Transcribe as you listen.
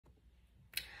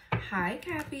Hi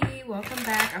Cappy, welcome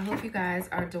back. I hope you guys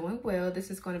are doing well. This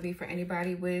is going to be for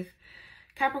anybody with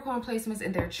Capricorn placements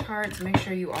in their charts. Make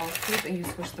sure you all flip and you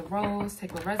switch the roles.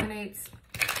 Take what resonates.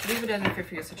 Leave it doesn't fit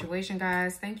for your situation,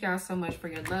 guys. Thank y'all so much for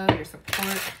your love, your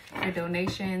support, your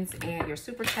donations, and your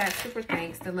super chat. Super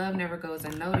thanks. The love never goes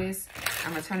unnoticed.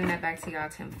 I'm returning that back to y'all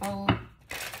tenfold.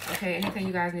 Okay, anything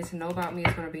you guys need to know about me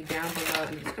is going to be down below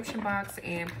in the description box.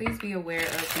 And please be aware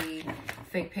of the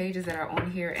fake pages that are on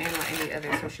here and on any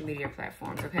other social media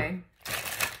platforms, okay?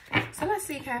 So let's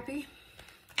see, Cappy.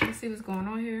 Let's see what's going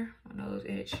on here. My nose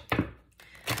itch. All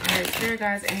right, spirit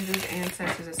guides, angels,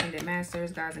 ancestors, ascended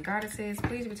masters, gods and goddesses,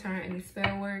 please return any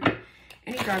spell work,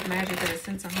 any dark magic that is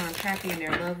sent to harm Cappy and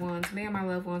their loved ones. Me and my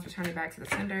loved ones returning back to the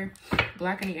sender.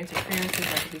 Block any interferences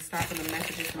that could be stopping the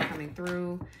messages from coming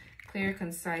through. Clear,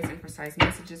 concise, and precise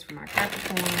messages for my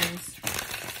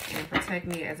Capricorns. And protect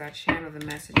me as I channel the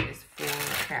messages for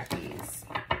Cappies.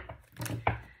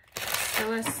 So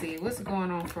let's see. What's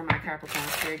going on for my Capricorn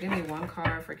spirit? Give me one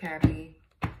card for Cappy.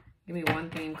 Give me one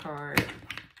theme card.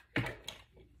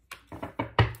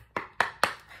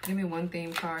 Give me one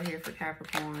theme card here for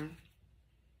Capricorn.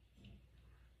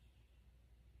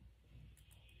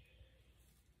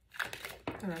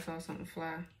 Oh, I saw something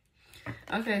fly.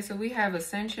 Okay, so we have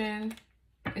ascension.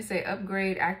 It's a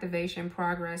upgrade, activation,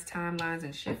 progress, timelines,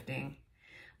 and shifting.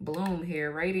 Bloom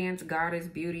here. Radiance, goddess,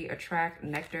 beauty, attract,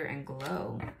 nectar, and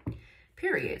glow.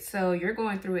 Period. So you're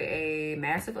going through a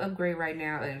massive upgrade right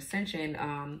now, an ascension,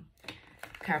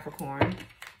 Capricorn.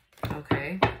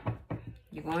 Okay.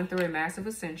 You're going through a massive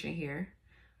ascension here.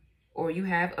 Or you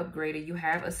have upgraded, you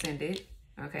have ascended.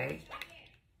 Okay.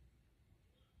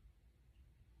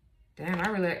 Damn,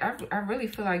 I really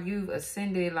feel like you've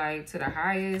ascended like to the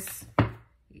highest.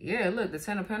 Yeah, look, the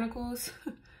Ten of Pentacles.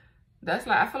 That's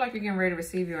like, I feel like you're getting ready to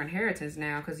receive your inheritance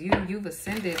now because you've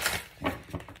ascended.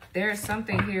 There's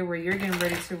something here where you're getting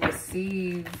ready to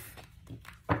receive.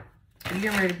 You're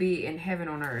getting ready to be in heaven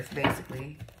on earth,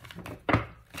 basically.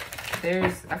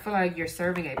 I feel like you're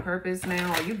serving a purpose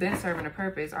now, or you've been serving a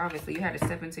purpose. Obviously, you had to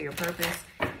step into your purpose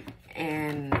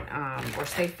and or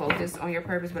stay focused on your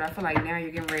purpose, but I feel like now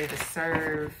you're getting ready to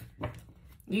serve.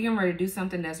 You're getting ready to do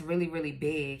something that's really, really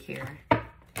big here.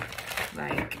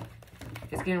 Like,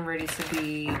 it's getting ready to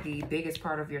be the biggest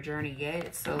part of your journey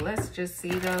yet. So let's just see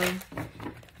though.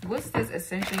 What's this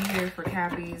ascension here for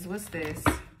Cappies? What's this?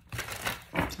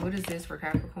 What is this for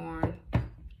Capricorn?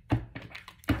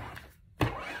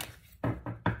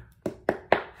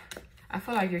 I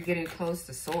feel like you're getting close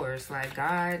to source, like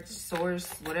God, source,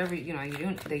 whatever, you know,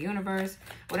 the universe,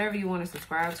 whatever you want to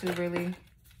subscribe to, really.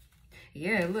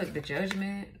 Yeah, look, the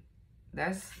judgment.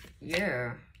 That's,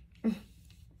 yeah.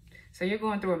 So you're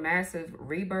going through a massive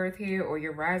rebirth here, or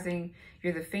you're rising.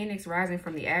 You're the phoenix rising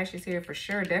from the ashes here for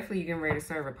sure. Definitely you're getting ready to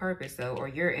serve a purpose, though, or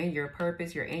you're in your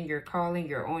purpose. You're in your calling.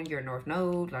 You're on your North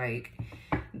Node. Like,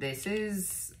 this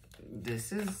is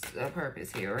a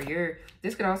purpose here, or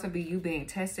this could also be you being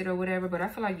tested or whatever, but I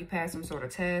feel like you passed some sort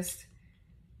of test.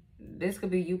 This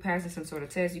could be you passing some sort of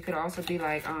test. You could also be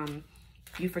like,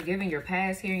 you forgiving your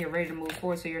past here and you're ready to move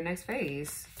forward to your next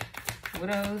phase. What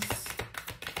else?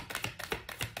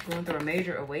 Going through a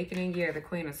major awakening. Yeah, the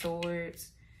Queen of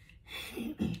Swords.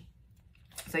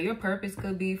 So your purpose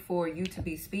could be for you to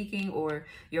be speaking, or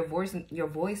your voice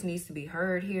needs to be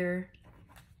heard here.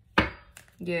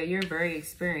 Yeah, you're very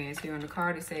experienced. Here on the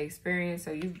card to say experience.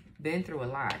 So you've been through a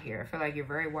lot here. I feel like you're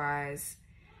very wise.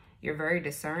 You're very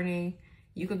discerning.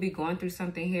 You could be going through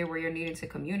something here where you're needing to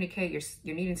communicate.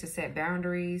 You're needing to set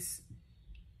boundaries.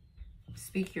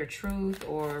 Speak your truth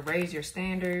or raise your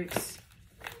standards.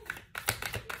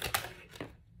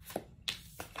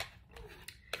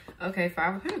 Okay,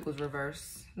 Five of Pentacles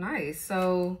reverse. Nice.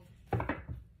 So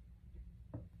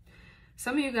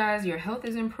some of you guys, your health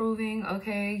is improving,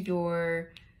 okay?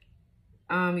 Your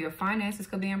finances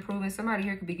could be improving. Somebody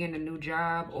here could be getting a new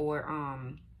job, or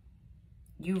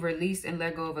you released and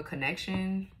let go of a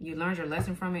connection. You learned your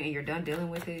lesson from it and you're done dealing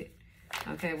with it.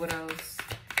 Okay, what else?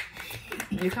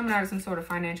 You're coming out of some sort of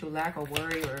financial lack or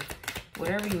worry or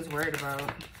whatever you was worried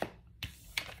about.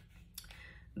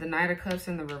 The Knight of Cups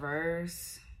in the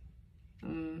reverse.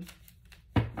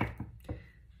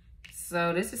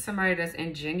 So this is somebody that's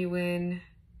ingenuine.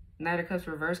 Knight of Cups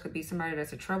reverse could be somebody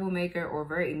that's a troublemaker or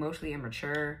very emotionally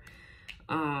immature.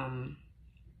 Someone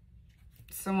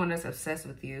that's obsessed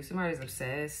with you. Somebody's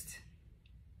obsessed.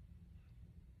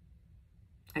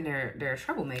 And they're a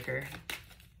troublemaker.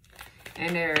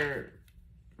 And they're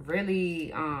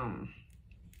really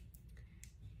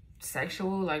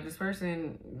sexual. Like, this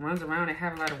person runs around and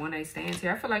have a lot of one-night stands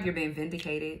here. I feel like you're being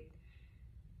vindicated.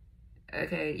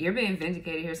 Okay, you're being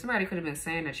vindicated here. Somebody could have been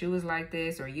saying that you was like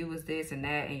this or you was this and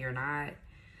that and you're not.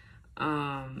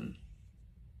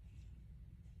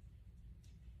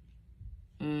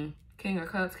 King of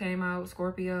Cups came out,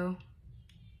 Scorpio.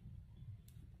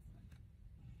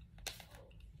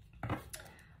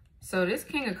 So this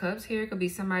King of Cups here could be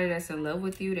somebody that's in love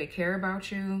with you, they care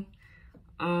about you.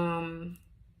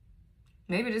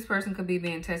 Maybe this person could be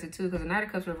being tested too, because the Knight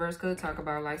of Cups reverse could talk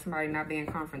about like somebody not being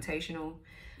confrontational,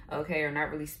 okay, or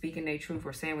not really speaking their truth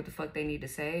or saying what the fuck they need to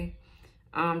say.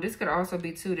 This could also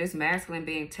be too, this masculine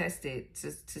being tested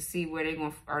to see where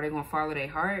are they gonna follow their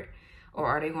heart, or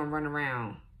are they gonna run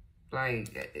around,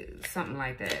 like something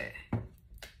like that.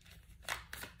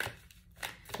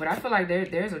 But I feel like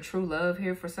there's a true love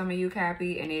here for some of you,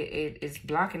 Cappy, and it is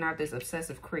blocking out this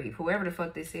obsessive creep. Whoever the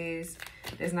fuck this is,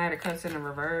 this Knight of Cups in the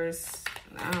reverse,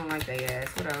 I don't like they ass.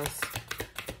 What else?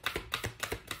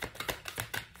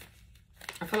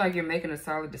 I feel like you're making a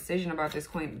solid decision about this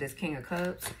King of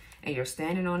Cups, and you're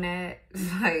standing on that.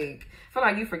 Like, I feel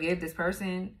like you forgive this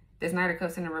person, this Knight of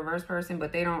Cups in the reverse person,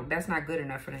 but that's not good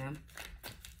enough for them.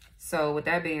 So with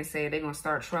that being said, they're going to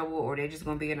start trouble, or they're just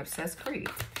going to be an obsessed creep.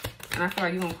 And I feel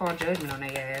like you're going to call judgment on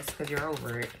their ass because you're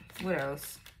over it. What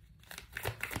else?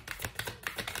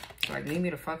 Like, leave me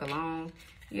the fuck alone.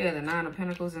 Yeah, the Nine of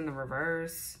Pentacles in the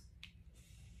reverse.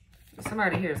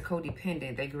 Somebody here is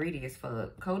codependent. They greedy as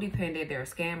fuck. Codependent. They're a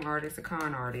scam artist, a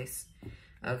con artist.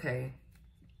 Okay.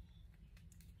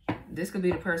 This could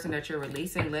be the person that you're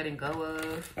releasing, letting go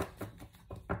of.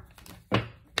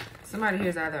 Somebody here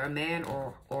is either a man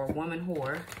or a woman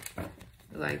whore.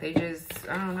 Like, they just,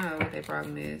 I don't know what their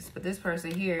problem is. But this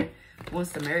person here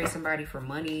wants to marry somebody for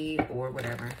money or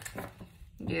whatever.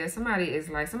 Yeah, somebody's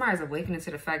awakening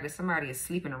to the fact that somebody is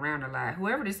sleeping around a lot.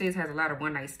 Whoever this is has a lot of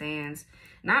one-night stands.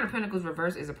 Nine of Pentacles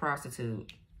reverse is a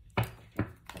prostitute.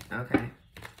 Okay.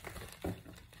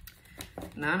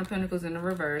 Nine of Pentacles in the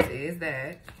reverse is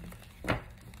that.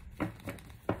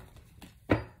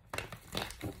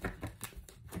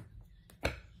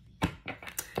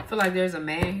 I feel like there's a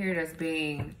man here that's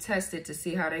being tested to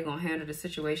see how they're going to handle the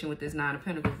situation with this Nine of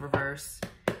Pentacles reverse.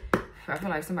 I feel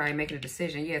like somebody making a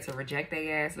decision, yeah, to reject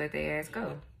their ass, let their ass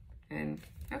go. And,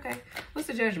 okay, what's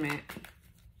the Judgment?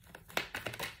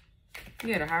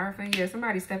 Yeah, the Hierophant. Yeah,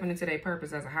 somebody stepping into their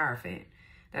purpose as a Hierophant.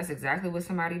 That's exactly what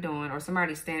somebody doing. Or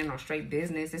somebody standing on straight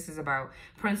business. This is about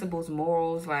principles,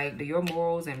 morals, like your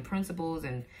morals and principles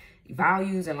and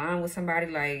values align with somebody.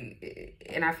 Like,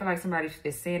 and I feel like somebody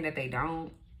is saying that they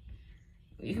don't.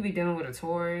 You could be dealing with a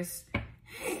Taurus.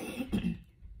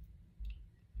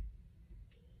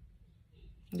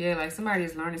 Yeah, like somebody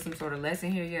is learning some sort of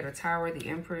lesson here. Yeah, the Tower, the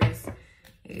Empress.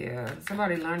 Yeah,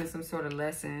 somebody learning some sort of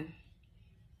lesson.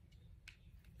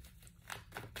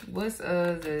 What's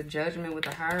the Judgment with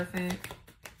the Hierophant?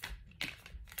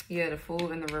 Yeah, the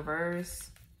Fool in the reverse.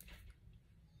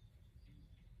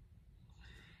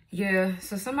 Yeah,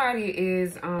 so somebody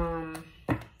is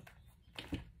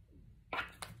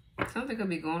something could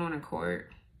be going on in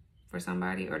court for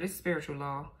somebody, or this spiritual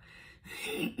law.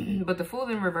 But the Fool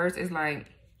in reverse is like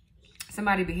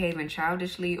somebody behaving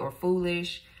childishly or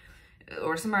foolish,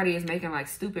 or somebody is making like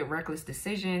stupid, reckless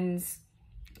decisions.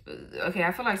 Okay,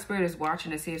 I feel like Spirit is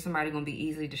watching to see if somebody's going to be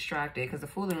easily distracted, because the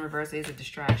Fool in reverse is a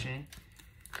distraction.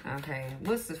 Okay,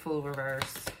 what's the Fool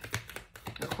reverse?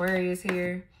 Aquarius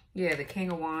here. Yeah, the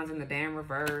King of Wands in the damn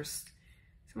reverse.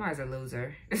 Somebody's a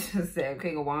loser. Said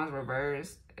King of Wands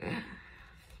reverse.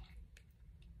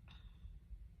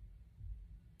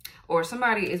 Or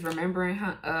somebody is remembering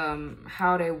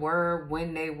how they were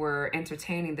when they were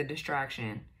entertaining the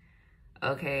distraction.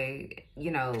 Okay,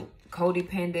 you know,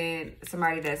 codependent,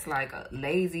 somebody that's like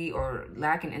lazy or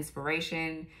lacking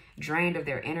inspiration, drained of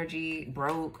their energy,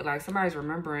 broke. Like somebody's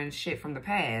remembering shit from the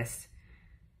past.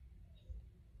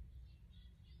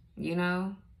 You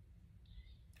know?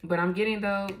 But I'm getting,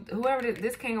 though, whoever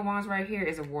this King of Wands right here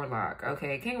is a warlock.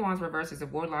 Okay, King of Wands reverse is a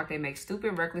warlock. They make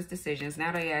stupid, reckless decisions.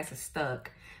 Now their ass is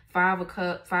stuck. Five of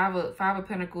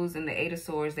Pentacles and the Eight of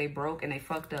Swords. They broke and they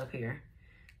fucked up here.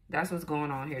 That's what's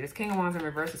going on here. This King of Wands in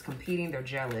reverse is competing. They're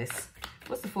jealous.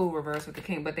 What's the Fool reverse with the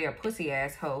King? But they're a pussy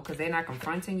asshole because they're not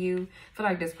confronting you. I feel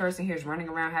like this person here is running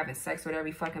around having sex with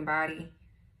every fucking body.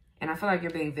 And I feel like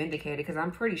you're being vindicated because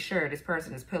I'm pretty sure this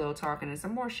person is pillow talking and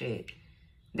some more shit.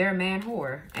 They're a man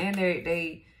whore. And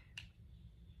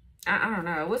I don't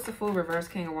know. What's the Fool reverse,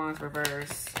 King of Wands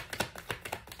reverse?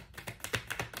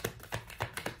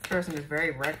 This person is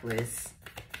very reckless.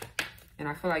 And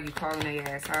I feel like you calling their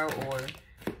ass out, or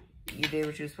you did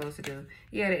what you were supposed to do.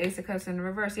 Yeah, the Ace of Cups in the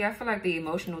reverse. Yeah, I feel like the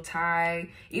emotional tie,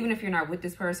 even if you're not with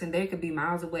this person, they could be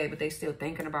miles away, but they still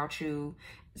thinking about you.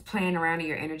 is playing around in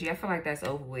your energy. I feel like that's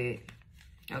over with.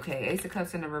 Okay, Ace of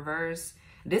Cups in the reverse.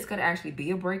 This could actually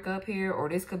be a breakup here, or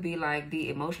this could be like the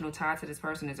emotional tie to this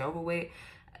person is over with.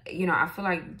 You know, I feel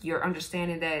like you're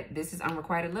understanding that this is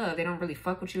unrequited love. They don't really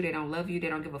fuck with you. They don't love you. They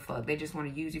don't give a fuck. They just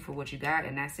want to use you for what you got,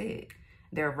 and that's it.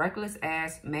 They're a reckless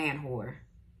ass man whore.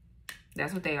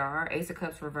 That's what they are. Ace of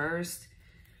Cups reversed.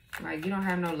 Like, you don't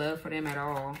have no love for them at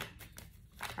all.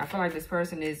 I feel like this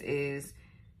person this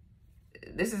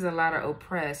is a lot of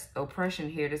oppression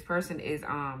here. This person is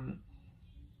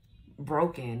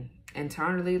broken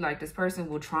internally. Like, this person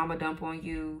will trauma dump on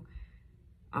you.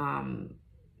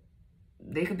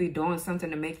 They could be doing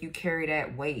something to make you carry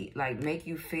that weight, like make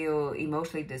you feel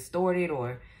emotionally distorted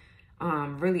or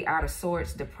really out of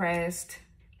sorts, depressed,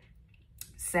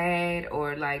 sad,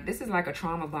 or like this is like a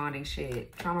trauma bonding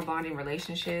shit. Trauma bonding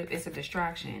relationship. It's a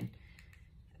distraction.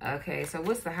 Okay, so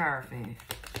what's the Hierophant?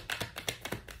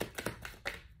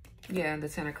 Yeah, the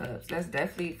Ten of Cups. That's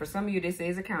definitely, for some of you, this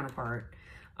is a counterpart.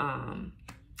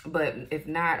 But if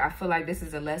not, I feel like this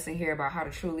is a lesson here about how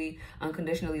to truly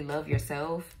unconditionally love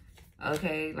yourself.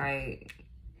 Okay, like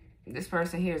this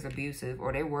person here is abusive,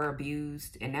 or they were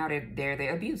abused, and now they're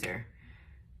the abuser.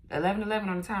 1111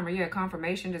 on the timer. Yeah,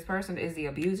 confirmation. This person is the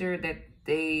abuser, that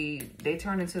they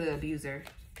turned into the abuser.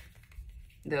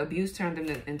 The abuse turned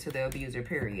them into the abuser,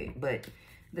 period. But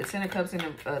the Ten of Cups and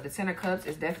the Ten of Cups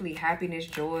is definitely happiness,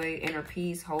 joy, inner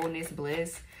peace, wholeness,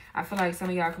 bliss. I feel like some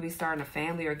of y'all could be starting a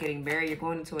family or getting married. You're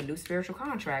going into a new spiritual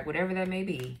contract, whatever that may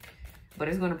be. But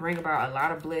it's going to bring about a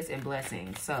lot of bliss and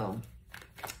blessings. So,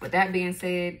 with that being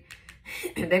said,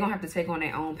 they're going to have to take on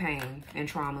their own pain and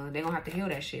trauma. They're going to have to heal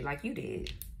that shit like you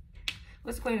did.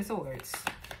 What's the Queen of Swords?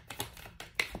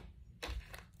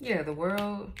 Yeah, the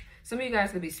World. Some of you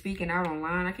guys could be speaking out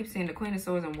online. I keep seeing the Queen of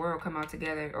Swords and World come out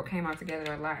together, or came out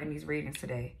together a lot in these readings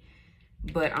today.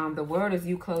 But the World is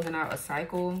you closing out a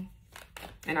cycle.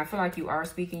 And I feel like you are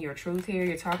speaking your truth here.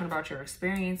 You're talking about your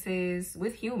experiences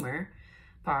with humor,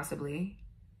 possibly.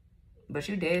 But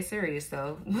you dead serious,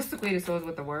 though. What's the Queen of Swords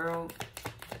with the World?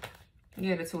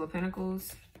 Yeah, the Two of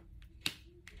Pentacles.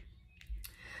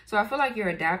 So I feel like you're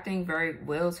adapting very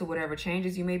well to whatever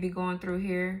changes you may be going through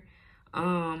here.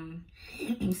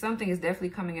 Something is definitely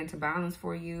coming into balance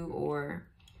for you, or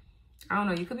I don't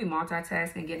know, you could be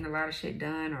multitasking, getting a lot of shit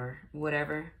done or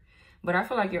whatever. But I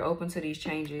feel like you're open to these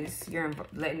changes. You're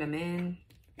letting them in,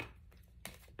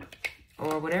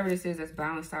 or whatever this is that's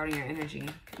balanced out in your energy.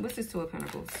 What's this Two of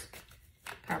Pentacles?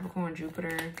 Capricorn,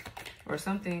 Jupiter, or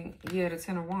something. Yeah, the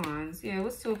Ten of Wands. Yeah,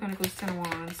 what's Two of Pentacles, Ten of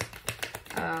Wands?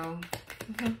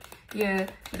 Yeah,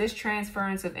 this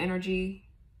transference of energy,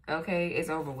 okay,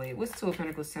 is over with. What's Two of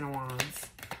Pentacles, Ten of Wands?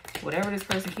 Whatever this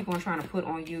person keep on trying to put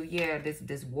on you, yeah,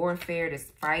 this warfare,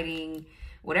 this fighting,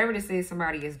 whatever this is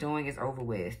somebody is doing is over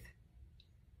with.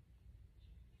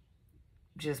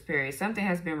 Just period. Something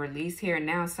has been released here, and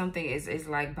now something is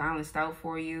like balanced out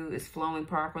for you. It's flowing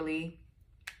properly,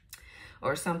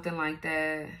 or something like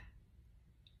that.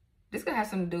 This could have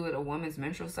something to do with a woman's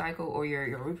menstrual cycle, or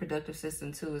your reproductive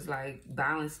system too is like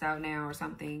balanced out now or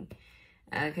something.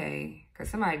 Okay, because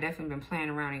somebody definitely been playing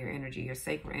around in your energy, your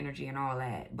sacred energy and all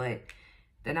that. But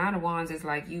the Nine of Wands is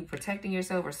like you protecting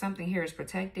yourself, or something here is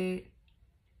protected.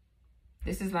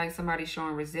 This is like somebody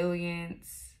showing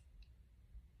resilience.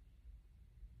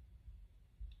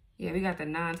 Yeah, we got the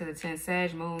 9 to the 10.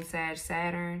 Sag, Moon, Sag,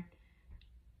 Saturn.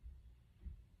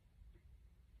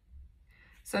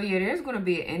 So, yeah, there's going to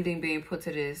be an ending being put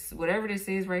to this. Whatever this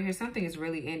is right here, something is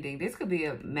really ending. This could be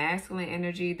a masculine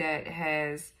energy that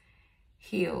has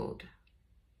healed.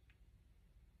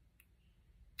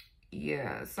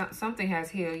 Yeah, something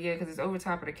has healed. Yeah, because it's over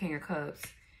top of the King of Cups.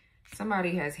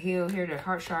 Somebody has healed here. Their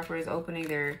heart chakra is opening.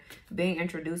 They're being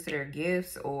introduced to their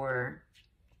gifts or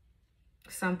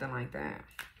something like that.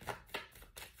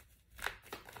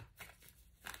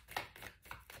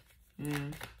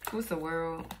 What's the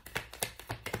World?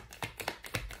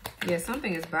 Yeah,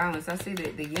 something is balanced. I see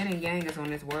that the yin and yang is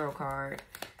on this World card.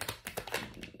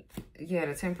 Yeah,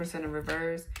 the 10% in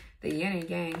reverse. The yin and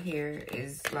yang here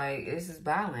is like, this is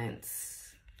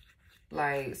balance.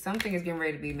 Like something is getting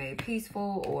ready to be made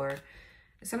peaceful, or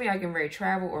some of y'all getting ready to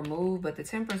travel or move. But the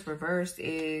Temperance reversed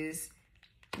is,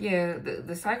 yeah,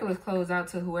 the cycle is closed out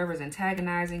to whoever's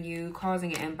antagonizing you,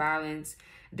 causing an imbalance,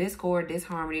 discord,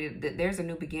 disharmony. There's a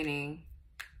new beginning.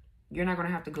 You're not going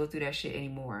to have to go through that shit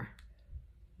anymore.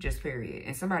 Just period.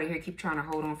 And somebody here keep trying to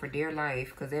hold on for dear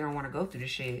life because they don't want to go through the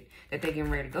shit that they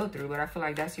getting ready to go through. But I feel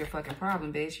like that's your fucking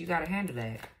problem, bitch. You got to handle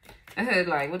that.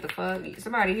 Like, what the fuck?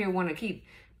 Somebody here want to keep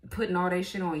putting all that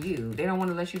shit on you. They don't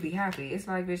want to let you be happy. It's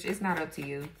like, bitch, it's not up to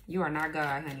you. You are not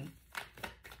God, honey.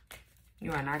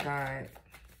 You are not God.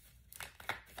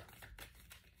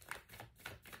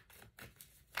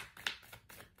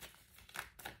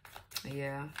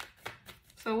 Yeah.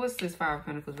 So what's this Five of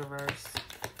Pentacles reverse?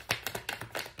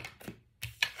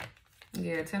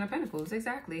 Yeah, Ten of Pentacles,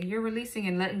 exactly. You're releasing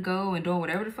and letting go and doing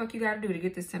whatever the fuck you got to do to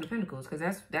get this Ten of Pentacles,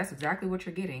 because that's exactly what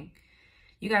you're getting.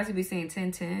 You guys could be saying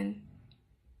 10-10.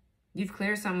 You've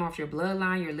cleared something off your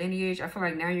bloodline, your lineage. I feel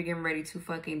like now you're getting ready to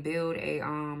fucking build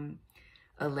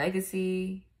a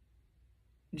legacy,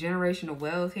 generational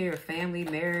wealth here, family,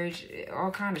 marriage, all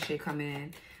kind of shit come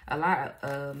in. A lot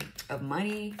of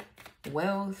money,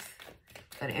 wealth,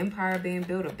 an empire being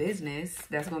built, a business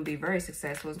that's going to be very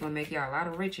successful. It's going to make y'all a lot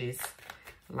of riches,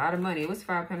 a lot of money. It was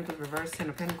Five of Pentacles reverse, Ten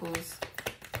of Pentacles.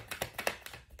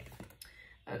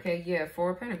 Okay, yeah, Four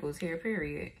of Pentacles here,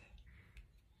 period.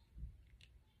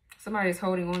 Somebody's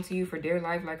holding on to you for dear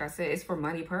life. Like I said, it's for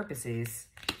money purposes.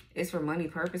 It's for money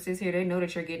purposes here. They know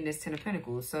that you're getting this Ten of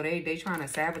Pentacles. So they trying to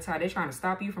sabotage. They're trying to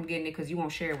stop you from getting it because you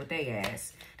won't share it with they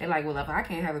ass. They're like, well, if I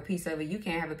can't have a piece of it, you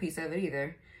can't have a piece of it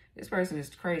either. This person is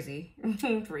crazy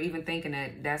for even thinking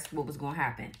that that's what was going to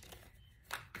happen.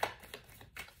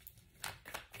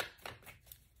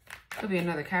 Could be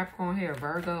another Capricorn here, a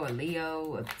Virgo, a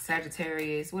Leo, a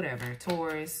Sagittarius, whatever,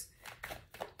 Taurus.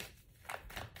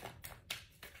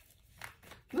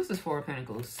 What's this Four of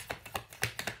Pentacles?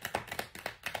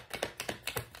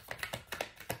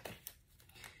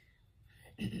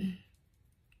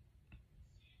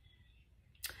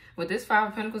 With this Five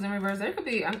of Pentacles in reverse, there could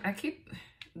be,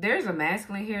 there's a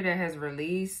masculine here that has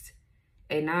released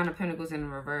a Nine of Pentacles in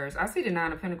reverse. I see the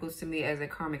Nine of Pentacles to me as a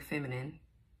karmic feminine.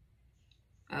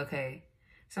 Okay.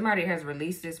 Somebody has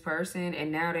released this person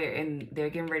and now they're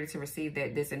getting ready to receive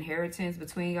this inheritance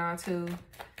between y'all two.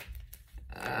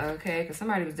 Okay, because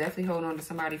somebody was definitely holding on to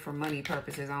somebody for money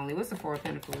purposes only. What's the Four of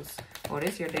Pentacles? Oh,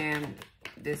 this your damn...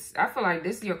 I feel like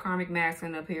this is your karmic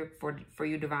masculine up here for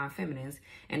you divine feminines.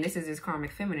 And this is his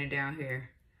karmic feminine down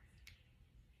here.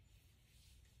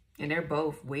 And they're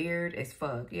both weird as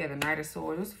fuck. Yeah, the Knight of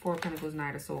Swords. What's the Four of Pentacles,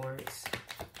 Knight of Swords?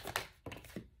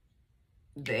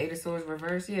 The Eight of Swords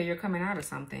reverse. Yeah, you're coming out of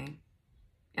something.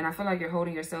 And I feel like you're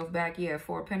holding yourself back. Yeah,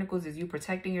 Four of Pentacles is you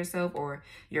protecting yourself, or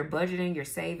you're budgeting, you're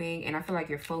saving. And I feel like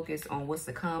you're focused on what's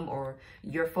to come, or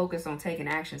you're focused on taking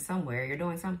action somewhere. You're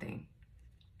doing something.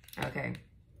 Okay.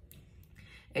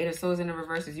 Eight of Swords in the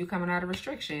reverse is you coming out of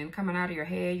restriction, coming out of your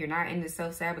head. You're not in the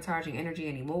self-sabotaging energy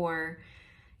anymore.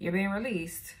 You're being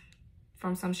released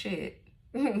from some shit.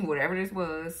 Whatever this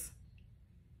was.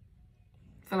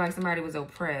 I feel like somebody was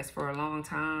oppressed for a long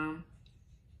time.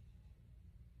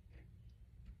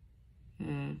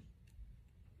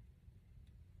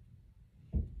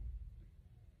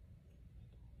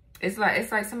 It's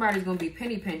like somebody's gonna be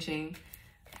penny pinching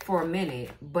for a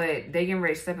minute, but they getting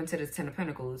ready to step into this Ten of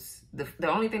Pentacles. The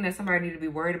only thing that somebody need to be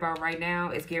worried about right now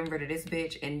is getting rid of this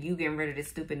bitch and you getting rid of this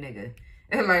stupid nigga.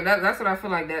 Like that's what I feel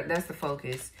like. That's the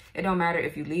focus. It don't matter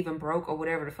if you leave him broke or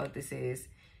whatever the fuck this is.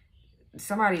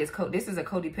 Somebody is this is a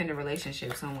codependent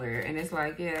relationship somewhere, and it's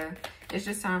like, yeah, it's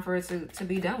just time for it to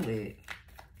be done with.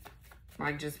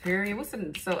 Like, just period.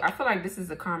 So I feel like this is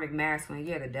a karmic masculine.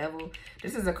 Yeah, the Devil.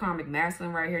 This is a karmic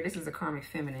masculine right here. This is a karmic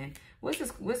feminine. What's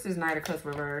this Knight of Cups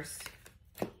reverse?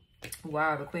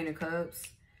 Wow, the Queen of Cups.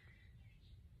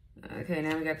 Okay,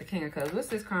 now we got the King of Cups. What's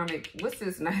this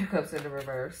Knight of Cups in the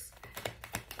reverse?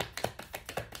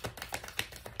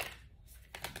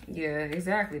 Yeah,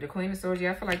 exactly. The Queen of Swords.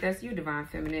 Yeah, I feel like that's you, divine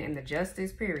feminine, and the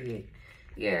Justice, period.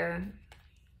 Yeah.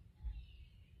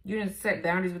 You didn't set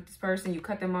boundaries with this person. You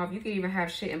cut them off. You could even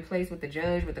have shit in place with the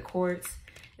judge, with the courts.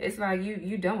 It's like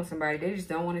you done with somebody. They just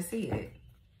don't want to see it.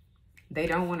 They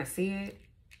don't want to see it.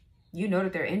 You know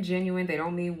that they're ingenuine. They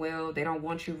don't mean well. They don't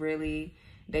want you really.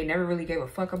 They never really gave a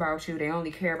fuck about you. They only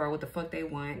care about what the fuck they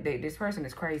want. This person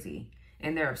is crazy.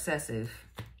 And they're obsessive.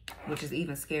 Which is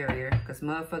even scarier. Because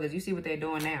motherfuckers, you see what they're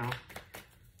doing now.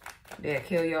 They'll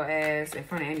kill your ass in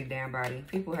front of any damn body.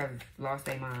 People have lost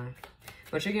their mind.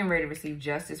 But you're getting ready to receive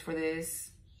justice for this.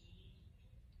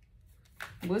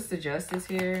 What's the justice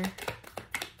here?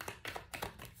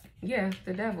 Yeah,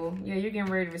 the Devil. Yeah, you're getting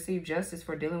ready to receive justice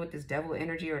for dealing with this devil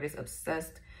energy or this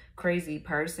obsessed, crazy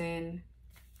person.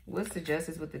 What's the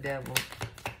justice with the Devil?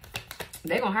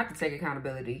 They're going to have to take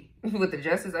accountability. With the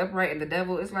Justice upright and the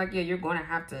Devil, it's like, yeah, you're going to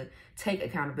have to take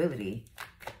accountability.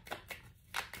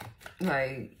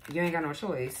 Like, you ain't got no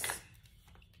choice.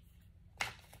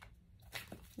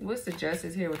 What's the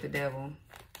Justice here with the Devil?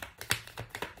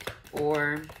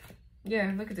 Or,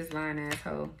 yeah, look at this lying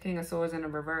asshole. King of Swords in the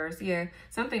reverse. Yeah,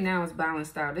 something now is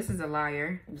balanced out. This is a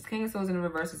liar. This King of Swords in the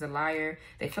reverse is a liar.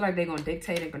 They feel like they're going to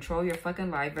dictate and control your fucking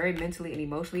life. Very mentally and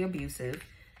emotionally abusive.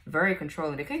 Very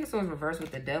controlling. The King of Swords reverse with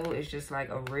the Devil is just like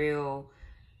a real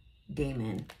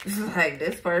demon. Like,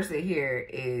 this person here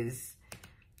is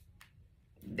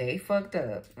They fucked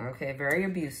up. Okay, very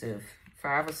abusive.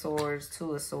 5 of Swords,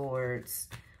 2 of Swords,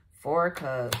 4 of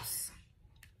Cups.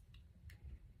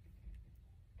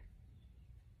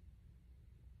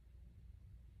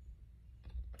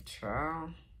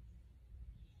 Child.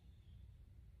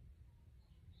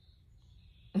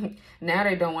 Now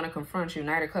they don't want to confront you.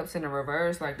 Knight of Cups in the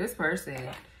reverse. Like, this person,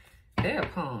 they're a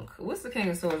punk. What's the King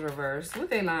of Swords reverse? What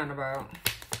they lying about?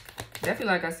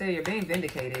 Definitely, like I said, you're being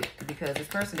vindicated because this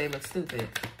person, they look stupid.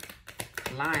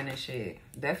 Lying and shit.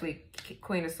 Definitely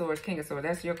Queen of Swords, King of Swords.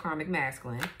 That's your karmic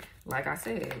masculine. Like I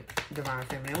said, Divine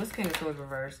Feminine. What's King of Swords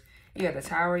reverse? Yeah, the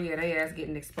Tower. Yeah, they ass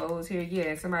getting exposed here. Yeah,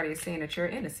 and somebody is saying that you're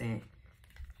innocent.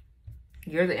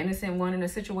 You're the innocent one in the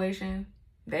situation.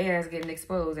 They ass getting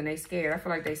exposed and they scared. I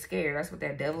feel like they scared. That's what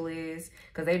that devil is.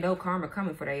 Because they know karma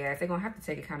coming for their ass. They're going to have to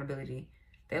take accountability.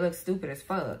 They look stupid as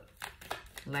fuck.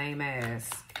 Lame ass.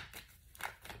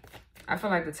 I feel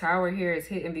like the Tower here is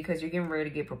hitting because you're getting ready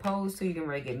to get proposed to. You're getting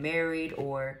ready to get married.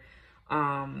 Or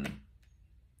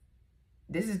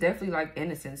this is definitely like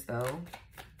innocence though.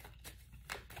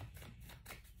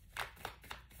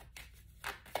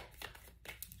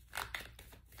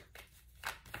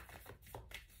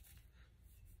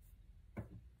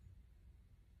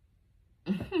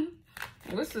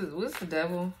 What's the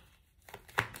devil?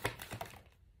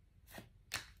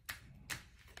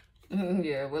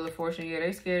 Yeah, Wheel of Fortune. Yeah,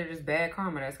 they scared of this bad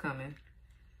karma that's coming.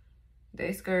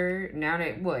 They scared. Now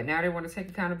they what? Now they want to take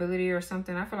accountability or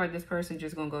something. I feel like this person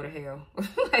just gonna go to hell.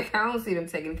 Like, I don't see them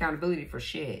taking accountability for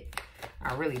shit.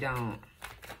 I really don't.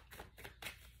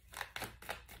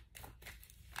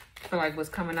 I feel like what's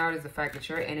coming out is the fact that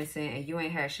you're innocent and you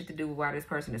ain't had shit to do with why this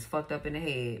person is fucked up in the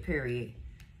head, period.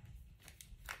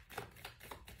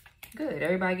 Good.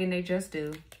 Everybody getting their just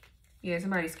due. Yeah,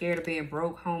 somebody's scared of being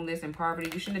broke, homeless, and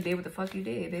poverty. You shouldn't have did what the fuck you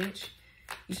did, bitch.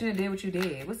 You shouldn't have did what you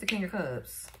did. What's the King of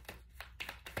Cups?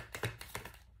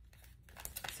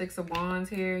 6 of Wands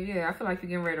here. Yeah, I feel like you're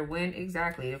getting ready to win.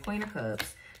 Exactly. The Queen of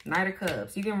Cups. Knight of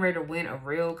Cups. You're getting ready to win a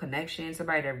real connection.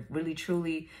 Somebody that really,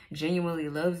 truly, genuinely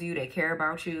loves you. They care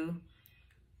about you.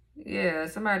 Yeah,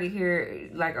 somebody here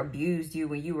like abused you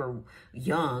when you were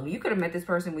young. You could have met this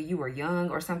person when you were young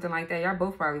or something like that. Y'all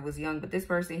both probably was young, but this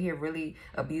person here really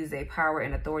abused their power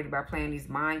and authority by playing these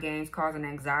mind games, causing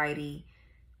anxiety,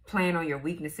 playing on your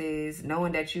weaknesses,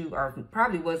 knowing that you are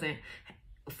probably wasn't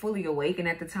fully awakened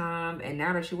at the time. And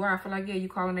now that you are, I feel like, yeah, you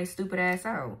calling their stupid ass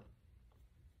out.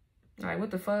 Like, what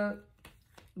the fuck?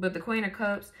 But the Queen of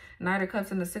Cups, Knight of Cups,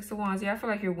 and the 6 of Wands, yeah, I feel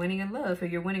like you're winning in love.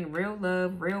 You're winning real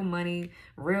love, real money,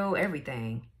 real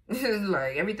everything.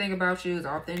 Like, everything about you is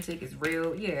authentic, is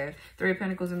real. Yeah, 3 of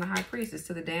Pentacles and the High Priestess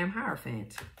to the damn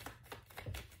Hierophant.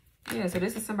 Yeah, so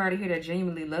this is somebody here that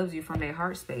genuinely loves you from their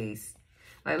heart space.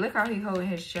 Like, look how he holding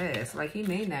his chest. Like, he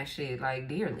mean that shit, like,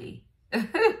 dearly.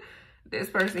 This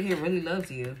person here really loves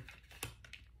you.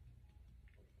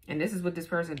 And this is what this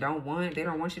person don't want. They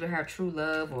don't want you to have true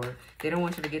love, or they don't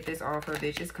want you to get this offer.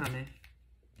 Bitch, it's coming.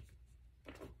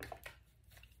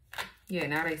 Yeah,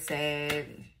 now they sad.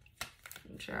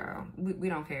 Child, we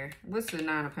don't care. What's the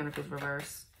 9 of Pentacles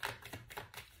reverse?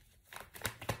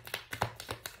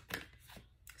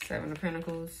 7 of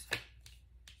Pentacles.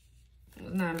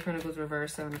 9 of Pentacles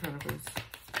reverse, 7 of Pentacles.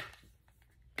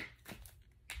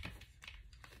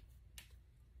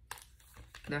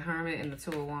 The Hermit and the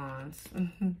 2 of Wands.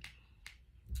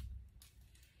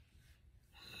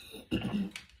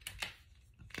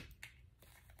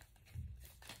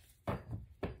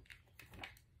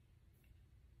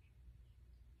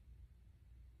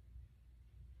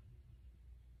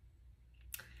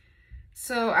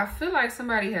 So I feel like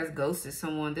somebody has ghosted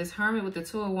someone. This Hermit with the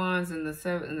 2 of Wands and the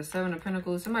 7 of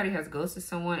Pentacles. Somebody has ghosted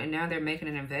someone and now they're making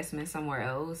an investment somewhere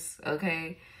else.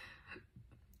 Okay.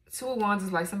 2 of Wands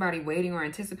is like somebody waiting or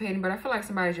anticipating, but I feel like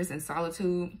somebody's just in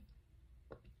solitude,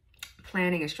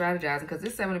 planning and strategizing, because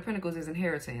this 7 of Pentacles is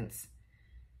inheritance.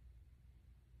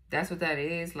 That's what that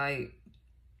is. Like,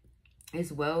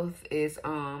 it's wealth. It's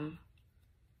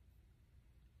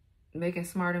making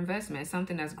smart investments,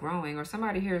 something that's growing, or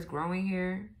somebody here is growing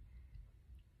here.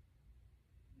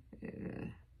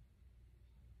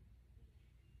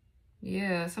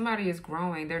 Yeah, somebody is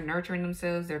growing. They're nurturing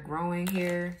themselves. They're growing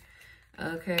here.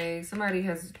 Okay, somebody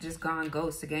has just gone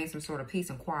ghost to gain some sort of peace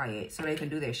and quiet so they can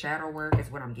do their shadow work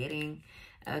is what I'm getting.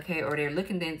 Okay, or they're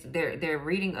looking into, they're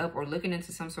reading up or looking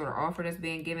into some sort of offer that's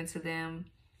being given to them.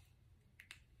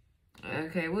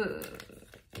 Okay,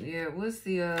 yeah, what's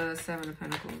the 7 of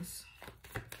Pentacles?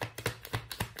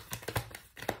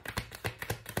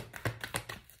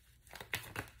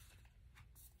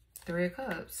 Three of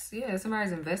Cups. Yeah,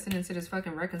 somebody's investing into this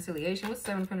fucking reconciliation. What's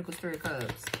 7 of Pentacles, 3 of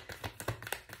Cups?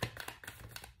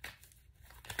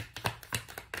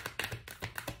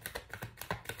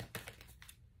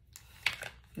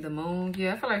 The moon.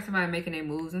 Yeah, I feel like somebody making their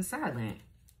moves in silent.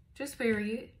 Just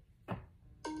period.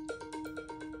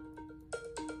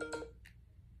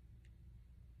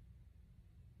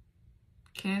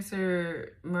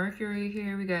 Cancer, Mercury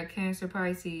here. We got Cancer,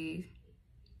 Pisces.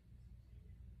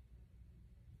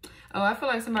 Oh, I feel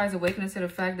like somebody's awakening to the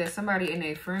fact that somebody in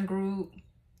a friend group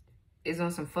is on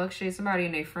some fuck shit. Somebody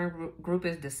in a friend group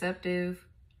is deceptive.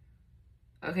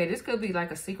 Okay, this could be like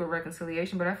a secret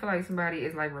reconciliation, but I feel like somebody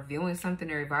is like reviewing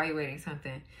something or evaluating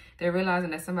something. They're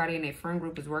realizing that somebody in a friend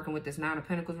group is working with this Nine of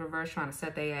Pentacles reverse, trying to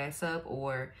set their ass up,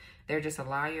 or they're just a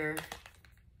liar.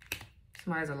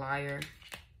 Somebody's a liar.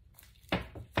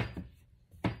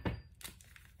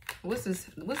 What's this?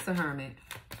 What's the Hermit?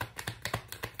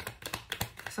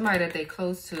 Somebody that they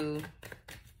close to.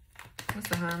 What's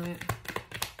the Hermit?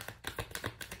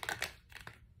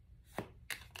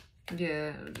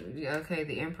 Yeah, okay,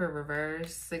 the Emperor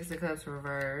reverse, Six of Cups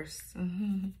reverse.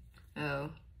 Oh.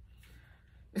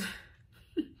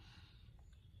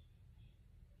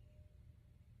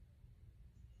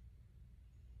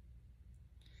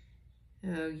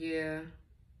 Oh, yeah.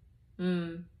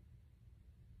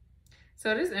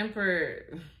 So this Emperor...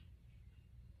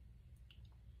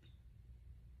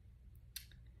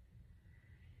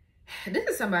 This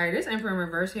is somebody, this Emperor in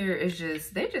reverse here is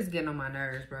just, they just getting on my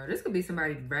nerves, bro. This could be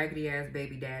somebody raggedy ass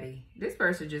baby daddy. This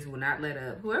person just will not let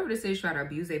up. Whoever this is try to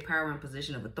abuse their power and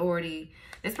position of authority.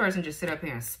 This person just sit up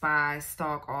here and spy,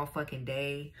 stalk all fucking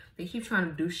day. They keep trying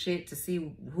to do shit to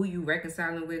see who you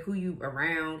reconciling with, who you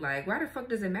around. Like, why the fuck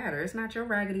does it matter? It's not your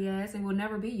raggedy ass and will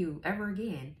never be you ever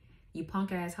again. You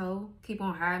punk asshole. Keep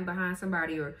on hiding behind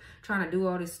somebody or trying to do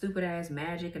all this stupid ass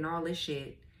magic and all this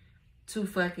shit to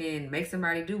fucking make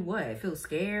somebody do what? Feel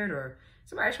scared, or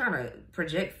somebody trying to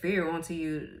project fear onto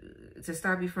you to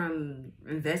stop you from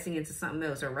investing into something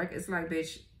else. Or it's like,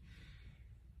 bitch.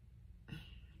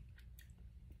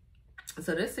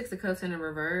 So this Six of Cups in the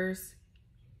reverse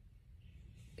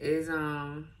is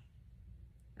something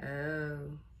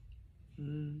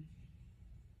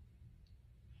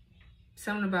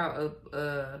about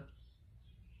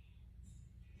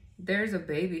there's a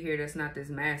baby here that's not this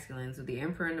masculine. So the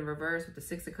Emperor in the reverse with the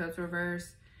Six of Cups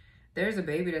reverse. There's a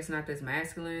baby that's not this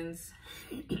masculine's.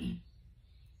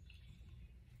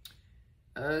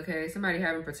 Okay, somebody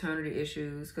having paternity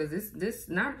issues. Because this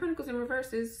Nine of Pentacles in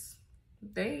reverse is,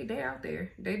 they out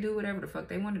there. They do whatever the fuck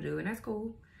they want to do. And that's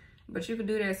cool. But you could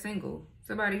do that single.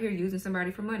 Somebody here using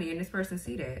somebody for money. And this person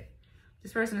see that.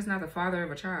 This person is not the father of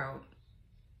a child.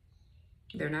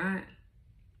 They're not.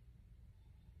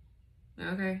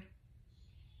 Okay.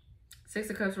 Six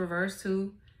of Cups reverse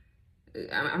too.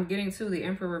 I'm getting to the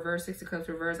Emperor reverse, Six of Cups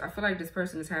reverse. I feel like this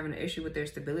person is having an issue with their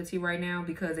stability right now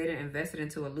because they didn't invest it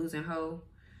into a losing hoe.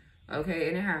 Okay,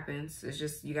 and it happens. It's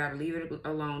just, you got to leave it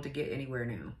alone to get anywhere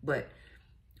now. But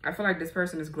I feel like this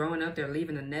person is growing up. They're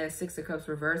leaving the nest, Six of Cups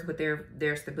reverse, but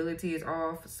their stability is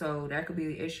off. So that could be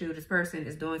the issue. This person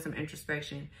is doing some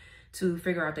introspection to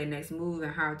figure out their next move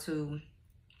and how to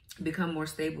become more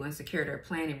stable and secure. They're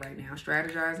planning right now,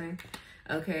 strategizing.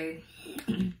 Okay.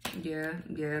 yeah,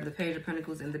 the Page of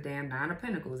Pentacles and the damn Nine of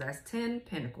Pentacles. That's 10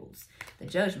 Pentacles. The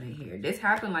Judgment here. This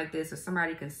happened like this so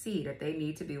somebody can see that they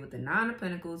need to be with the Nine of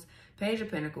Pentacles, Page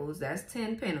of Pentacles. That's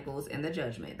 10 Pentacles and the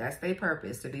Judgment. That's their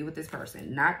purpose, to be with this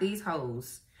person, not these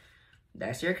hoes.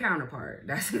 That's your counterpart.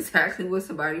 That's exactly what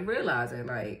somebody realizing.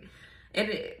 Like,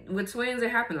 with twins,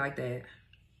 it happened like that.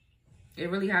 It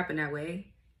really happened that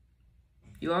way.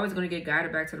 You're always going to get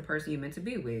guided back to the person you're meant to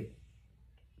be with.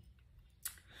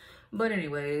 But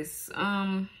anyways,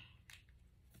 or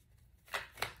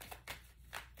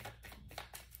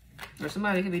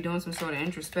somebody could be doing some sort of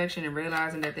introspection and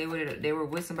realizing that they were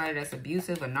with somebody that's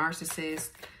abusive, a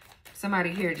narcissist. Somebody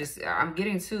here just, I'm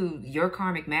getting to your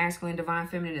karmic masculine, divine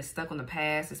feminine is stuck on the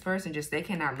past. This person just, they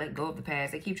cannot let go of the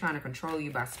past. They keep trying to control you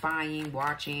by spying,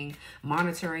 watching,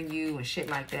 monitoring you and shit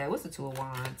like that. What's the Two of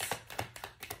Wands?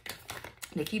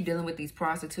 They keep dealing with these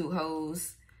prostitute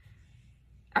hoes.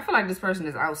 I feel like this person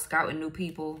is out scouting new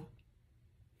people.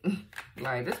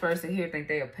 Like, this person here think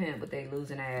they a pimp, but they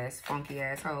losing ass, funky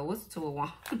ass hoe. What's the Two of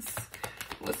Wands?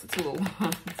 What's the Two of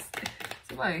Wands?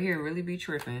 Somebody here really be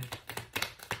tripping.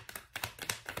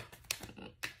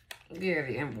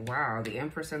 Yeah, wow, the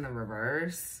Empress in the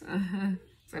reverse.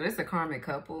 So that's a karmic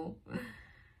couple.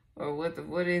 Or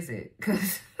what is it?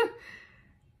 Cause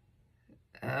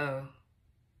oh.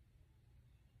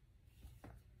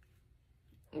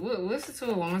 What's the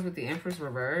Two of Wands with the Empress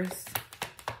reverse?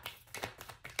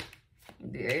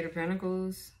 The Eight of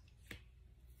Pentacles.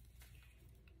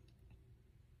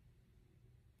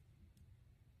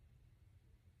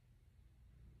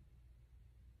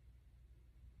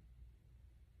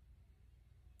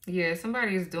 Yeah,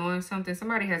 somebody is doing something.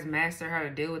 Somebody has mastered how to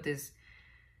deal with this.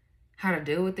 How to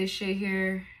deal with this shit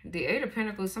here. The Eight of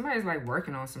Pentacles, somebody's like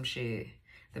working on some shit.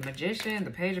 The Magician, the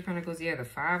Page of Pentacles, yeah, the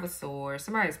Five of Swords.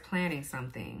 Somebody's planning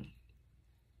something.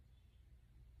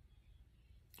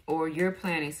 Or you're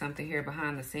planning something here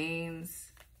behind the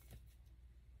scenes.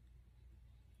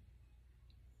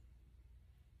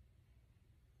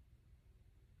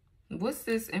 What's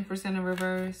this Empress in the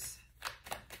reverse?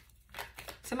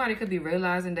 Somebody could be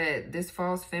realizing that this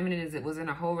false feminine was in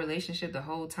a whole relationship the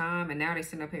whole time, and now they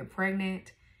sitting up here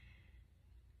pregnant.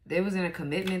 They was in a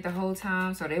commitment the whole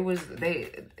time, so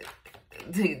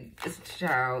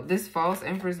this false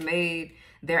Empress made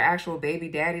their actual baby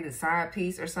daddy the side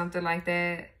piece or something like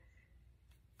that.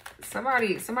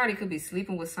 Somebody could be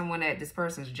sleeping with someone at this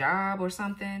person's job or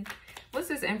something. What's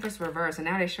this Empress reverse? And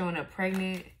now they're showing up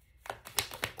pregnant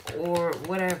or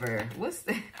whatever. What's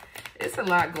the... It's a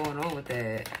lot going on with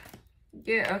that.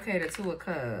 Yeah, okay, the Two of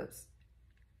Cups.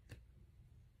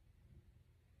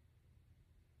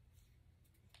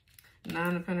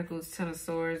 Nine of Pentacles, Ten of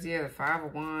Swords. Yeah, the Five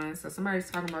of Wands. So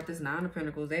somebody's talking about this Nine of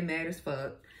Pentacles. They mad as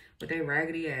fuck with their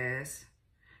raggedy ass.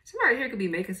 Somebody here could be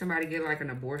making somebody get like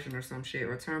an abortion or some shit.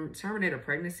 Or terminate a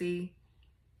pregnancy.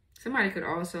 Somebody could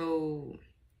also...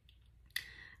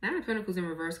 Nine of Pentacles in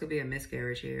reverse could be a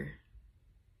miscarriage here.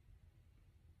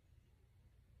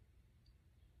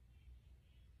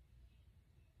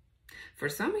 For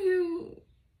some of you,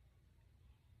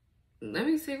 let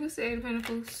me see, what's the Eight of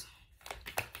Pentacles?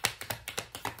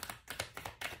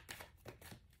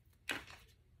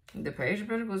 The Page of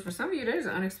Pentacles. For some of you, there's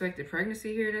an unexpected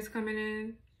pregnancy here that's coming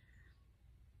in.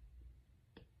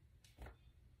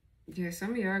 Yeah,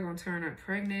 some of y'all are going to turn up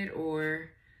pregnant,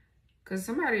 or because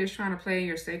somebody is trying to play in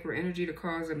your sacred energy to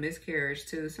cause a miscarriage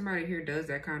too. Somebody here does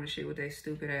that kind of shit with their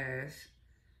stupid ass.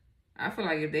 I feel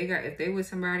like if they with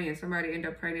somebody and somebody end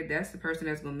up pregnant, that's the person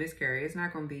that's going to miscarry. It's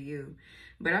not going to be you.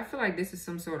 But I feel like this is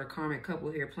some sort of karmic couple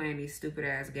here playing these stupid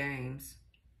ass games.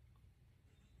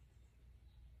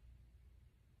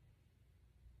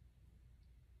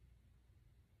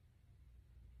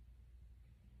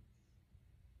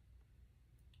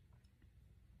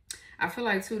 I feel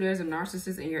like too, there's a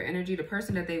narcissist in your energy. The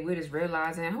person that they with is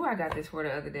realizing, who I got this for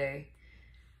the other day.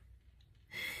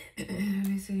 Let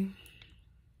me see.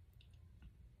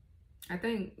 I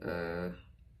think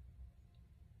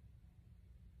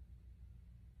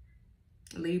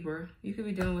Libra. You could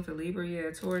be dealing with a Libra. Yeah,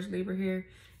 Taurus, Libra here.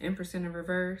 Empress in the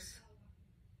reverse.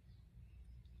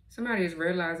 Somebody is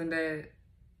realizing that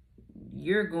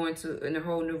you're going to in a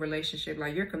whole new relationship.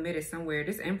 Like you're committed somewhere.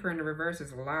 This Emperor in the reverse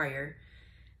is a liar.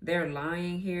 They're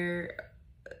lying here.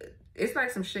 It's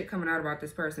like some shit coming out about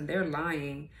this person. They're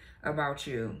lying about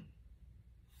you.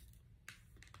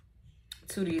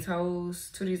 To these hoes,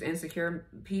 to these insecure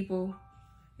people.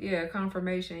 Yeah,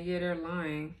 confirmation. Yeah, they're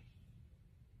lying.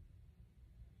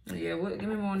 Yeah, give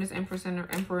me more on this Empress and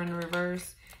the Emperor in the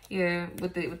reverse. Yeah,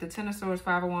 with the Ten of Swords,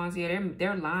 Five of Wands. Yeah,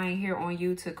 they're lying here on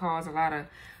you to cause a lot of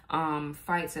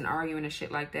fights and arguing and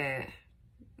shit like that.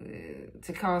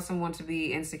 To cause someone to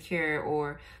be insecure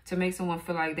or to make someone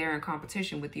feel like they're in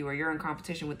competition with you or you're in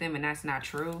competition with them, and that's not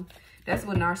true. That's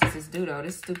what narcissists do though.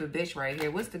 This stupid bitch right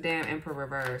here. What's the damn Emperor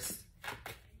reverse?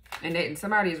 And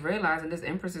somebody is realizing, this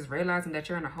Empress is realizing that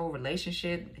you're in a whole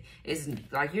relationship. It's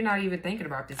like you're not even thinking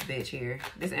about this bitch here.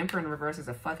 This Emperor in reverse is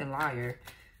a fucking liar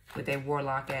with their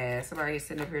warlock ass. Somebody is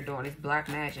sitting up here doing this black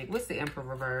magic. What's the Emperor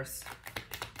reverse?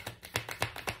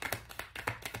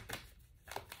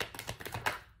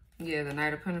 Yeah, the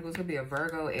Knight of Pentacles could be a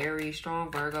Virgo, Aries,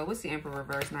 strong Virgo. What's the Emperor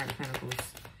reverse? Knight of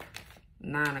Pentacles.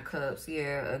 Nine of Cups.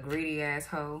 Yeah, a greedy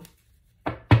asshole.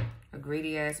 A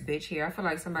greedy ass bitch here. I feel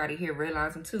like somebody here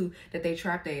realizing too that they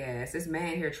trapped their ass. This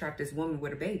man here trapped this woman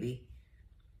with a baby.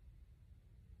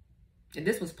 And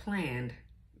this was planned.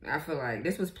 I feel like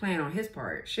this was planned on his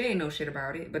part. She ain't know shit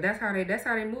about it. But that's how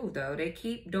they move though. They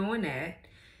keep doing that.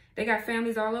 They got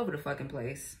families all over the fucking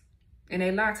place. And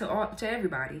they lie to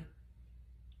everybody.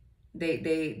 They're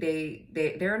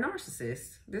a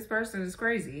narcissist. This person is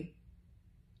crazy.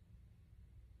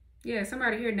 Yeah,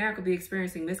 somebody here now could be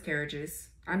experiencing miscarriages.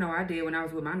 I know I did when I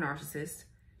was with my narcissist.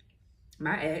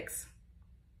 My ex.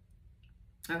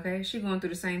 Okay, she going through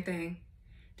the same thing.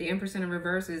 The Empress in the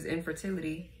reverse is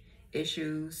infertility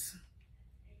issues.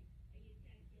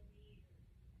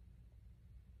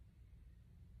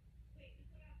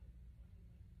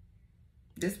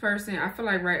 This person, I feel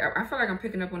like I'm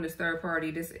picking up on this third party.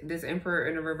 This Emperor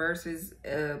in the reverse is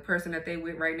a person that they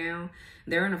with right now.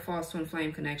 They're in a false twin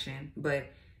flame connection, but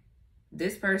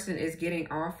this person is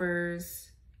getting offers.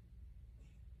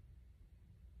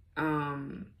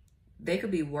 they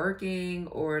could be working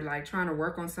or like trying to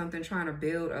work on something, trying to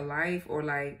build a life, or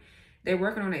like they're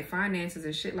working on their finances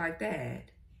and shit like that.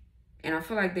 And I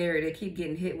feel like they keep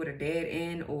getting hit with a dead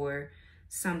end or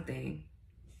something.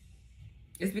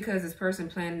 It's because this person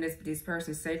planning this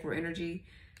person's sacral energy.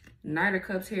 Knight of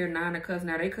Cups here, Nine of Cups.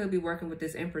 Now they could be working with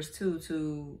this Empress too,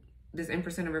 to this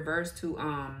Empress in the reverse to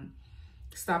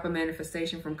stop a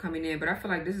manifestation from coming in. But I feel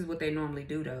like this is what they normally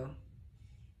do though.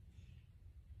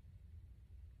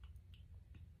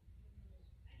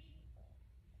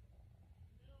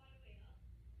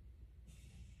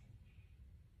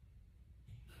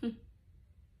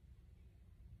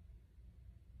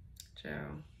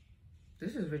 Ciao.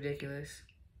 This is ridiculous.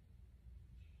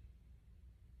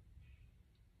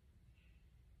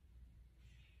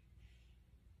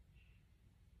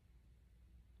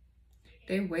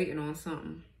 They're waiting on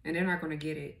something and they're not going to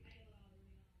get it.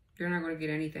 They're not going to get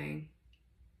anything.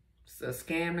 It's a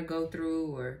scam to go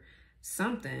through or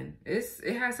something.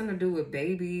 It has something to do with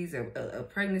babies, a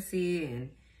pregnancy, and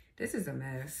this is a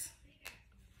mess.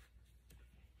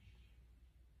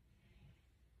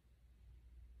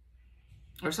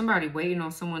 Or somebody waiting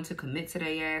on someone to commit to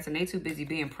their ass and they too busy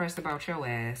being pressed about your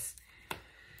ass.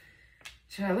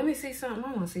 Child, let me see something. I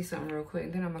want to see something real quick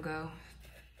and then I'm going to go.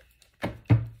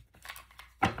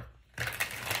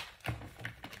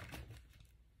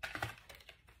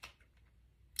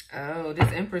 Oh,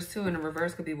 this Empress too in the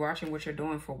reverse could be watching what you're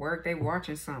doing for work. They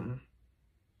watching something.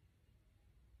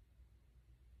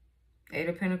 Eight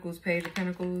of Pentacles, Page of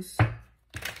Pentacles.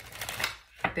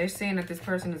 They're saying that this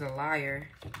person is a liar.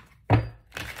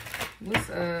 What's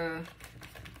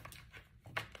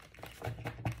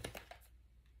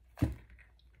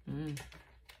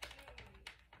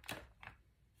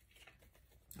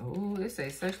Oh, they say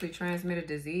sexually transmitted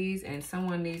disease and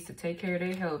someone needs to take care of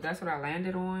their health. That's what I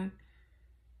landed on.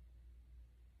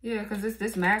 Yeah, because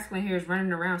this masculine here is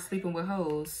running around sleeping with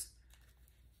hoes.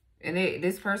 And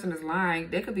this person is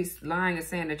lying. They could be lying and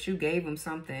saying that you gave them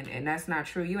something, and that's not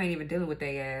true. You ain't even dealing with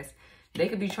their ass. They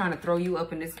could be trying to throw you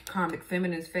up in this karmic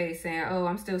feminine's face saying, oh,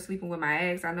 I'm still sleeping with my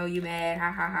ex. I know you mad.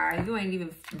 Ha, ha, ha. And you ain't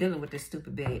even dealing with this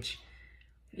stupid bitch.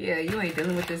 Yeah, you ain't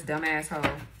dealing with this dumb asshole.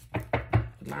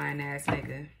 Lying ass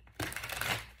nigga.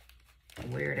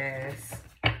 Weird ass.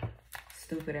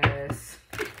 Stupid ass.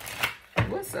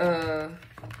 What's,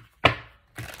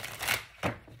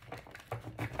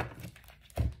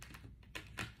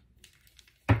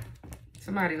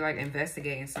 somebody like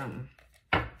investigating something.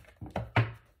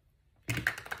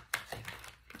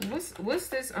 What's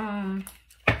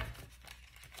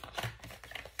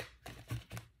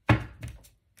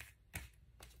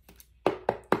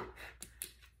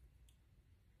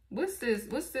this,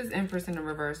 what's this Empress in the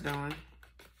reverse doing?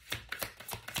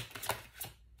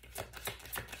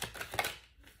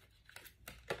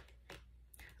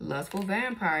 Lustful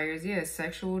vampires, yes,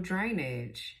 sexual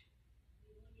drainage.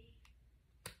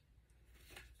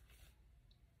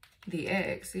 The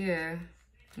ex, yeah.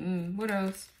 What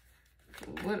else?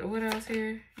 What else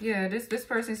here? Yeah, this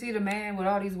person, see the man with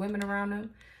all these women around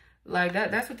him? Like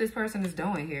that's what this person is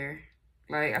doing here.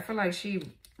 Like I feel like she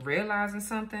realizing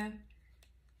something.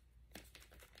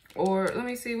 Or let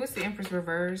me see, what's the Empress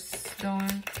reverse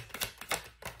doing?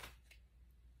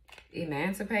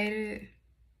 Emancipated.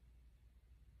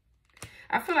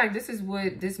 I feel like this is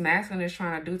what this masculine is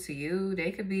trying to do to you.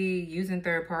 They could be using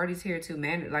third parties here to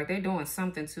like they're doing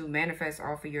something to manifest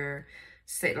off of your,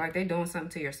 like they're doing something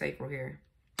to your sacral here.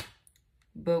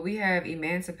 But we have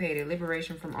emancipated,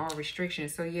 liberation from all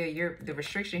restrictions. So yeah, the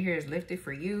restriction here is lifted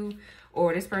for you,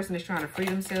 or this person is trying to free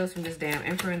themselves from this damn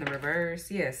Emperor in the reverse.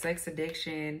 Yeah, sex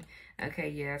addiction. Okay,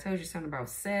 yeah, I told you something about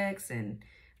sex and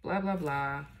blah, blah,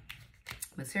 blah.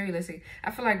 Materialistic.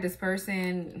 I feel like this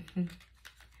person,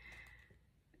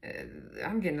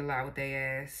 I'm getting a lot with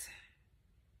their ass.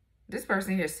 This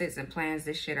person here sits and plans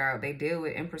this shit out. They deal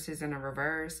with Empresses in the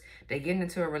reverse. They get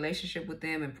into a relationship with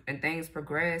them and things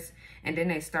progress. And then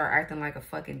they start acting like a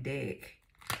fucking dick.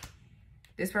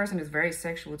 This person is very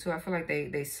sexual too. I feel like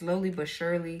they slowly but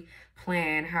surely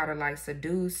plan how to like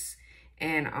seduce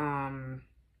and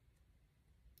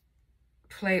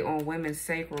play on women's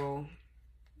sacral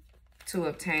to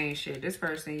obtain shit. This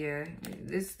person, yeah.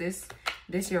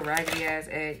 This your raggedy ass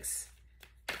ex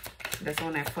that's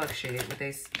on that fuck shit with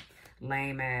this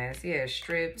lame ass. Yeah,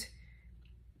 stripped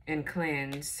and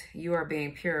cleansed. You are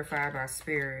being purified by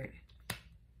spirit.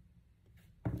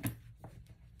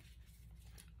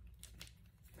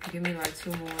 Give me like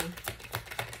 2 more.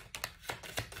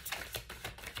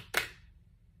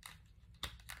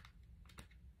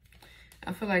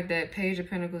 I feel like that Page of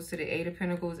Pentacles to the 8 of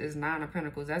Pentacles is 9 of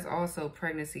Pentacles. That's also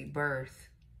pregnancy, birth.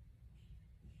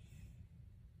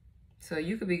 So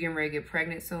you could be getting ready to get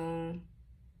pregnant soon.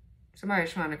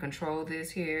 Somebody's trying to control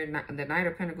this here. The Knight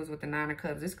of Pentacles with the Nine of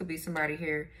Cups. This could be somebody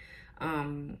here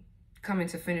coming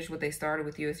to finish what they started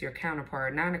with you as your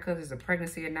counterpart. Nine of Cups is a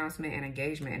pregnancy announcement and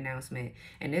engagement announcement.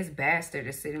 And this bastard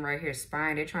is sitting right here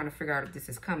spying. They're trying to figure out if this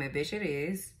is coming. Bitch, it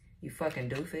is. You fucking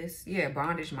doofus. Yeah,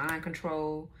 bondage, mind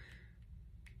control.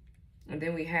 And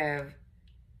then we have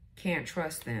can't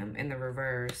trust them in the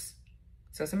reverse.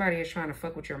 So somebody is trying to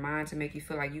fuck with your mind to make you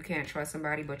feel like you can't trust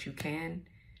somebody, but you can.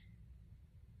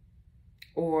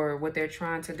 Or what they're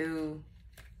trying to do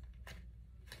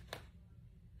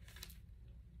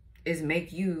is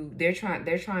make you, they're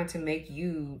trying to make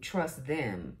you trust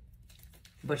them.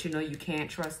 But you know you can't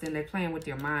trust them. They're playing with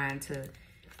your mind to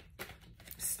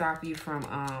stop you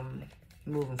from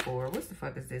moving forward. What the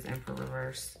fuck is this, Emperor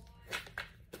reverse?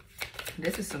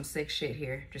 This is some sick shit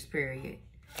here, just period.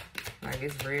 Like,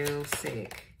 it's real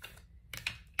sick.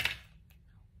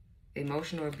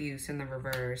 Emotional abuse in the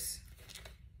reverse.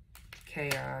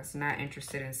 Chaos, not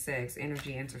interested in sex,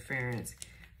 energy interference.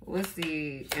 What's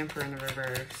the Emperor in the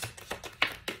reverse?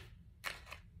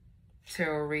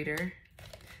 Tarot reader.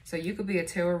 So you could be a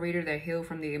tarot reader that healed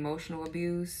from the emotional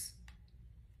abuse.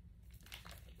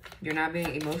 You're not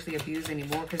being emotionally abused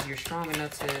anymore because you're strong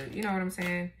enough to, you know what I'm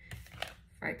saying?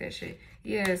 Fight that shit.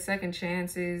 Yeah, second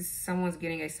chances. Someone's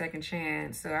getting a second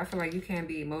chance. So I feel like you can't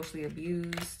be emotionally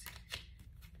abused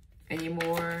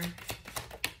anymore.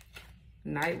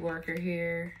 Night worker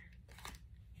here.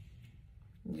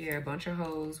 Yeah, a bunch of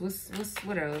hoes.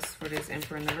 What else for this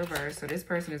Emperor in the reverse? So this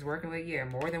person is working with, yeah,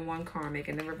 more than one karmic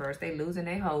in the reverse. They losing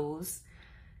their hoes.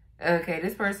 Okay,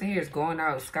 this person here is going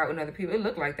out scouting other people. It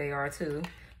look like they are too.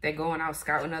 They're going out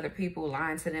scouting other people,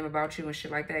 lying to them about you and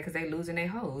shit like that because they losing their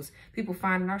hoes. People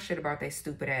finding out shit about their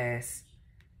stupid ass.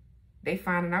 They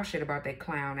finding out shit about their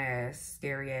clown ass,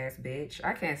 scary ass bitch.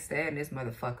 I can't stand this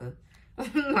motherfucker.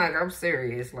 Like, I'm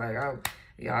serious. Like,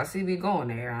 y'all see me going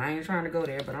there. I ain't trying to go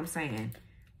there, but I'm saying.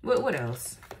 What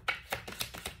else?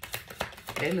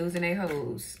 They losing their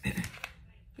hoes.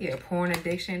 Yeah, porn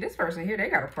addiction. This person here, they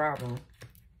got a problem.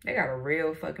 They got a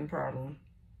real fucking problem.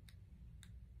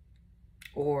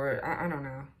 Or, I don't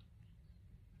know.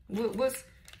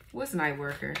 What's night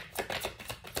worker?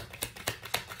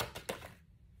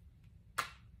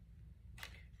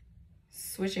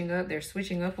 Switching up. They're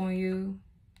switching up on you.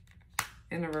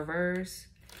 In the reverse.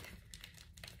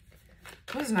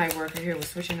 What's night worker here with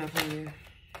switching up on you?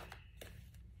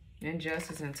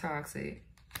 Injustice and toxic.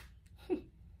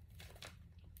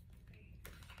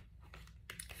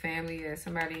 Family, yeah,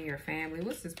 somebody in your family.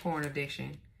 What's this porn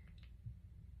addiction?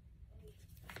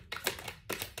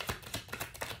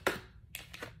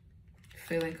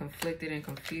 Feeling conflicted and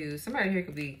confused. Somebody here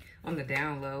could be on the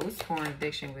down low. What's porn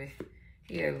addiction with?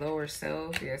 Yeah, lower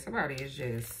self. Yeah, somebody is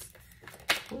just,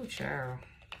 ooh, child.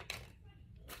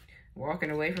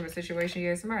 Walking away from a situation.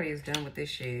 Yeah, somebody is done with this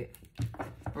shit.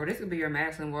 Or this could be your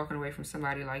masculine walking away from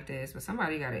somebody like this. But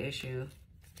somebody got an issue.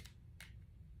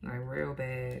 Like, real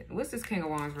bad. What's this King of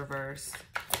Wands reverse?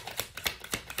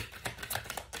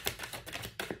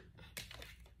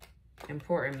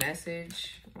 Important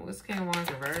message. What's King of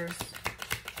Wands reverse?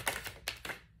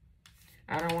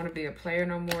 I don't want to be a player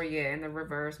no more. Yeah, in the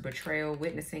reverse. Betrayal,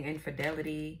 witnessing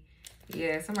infidelity.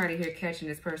 Yeah, somebody here catching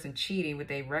this person cheating with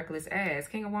a reckless ass.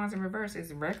 King of Wands in reverse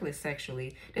is reckless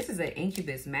sexually. This is an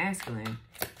incubus masculine.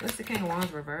 What's the King of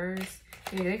Wands reverse?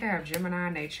 Yeah, they could have Gemini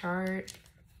in their chart.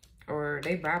 Or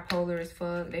they bipolar as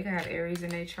fuck. They could have Aries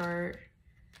in their chart.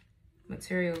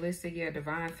 Materialistic, yeah,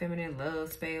 divine feminine,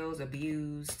 love spells,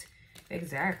 abused.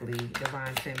 Exactly,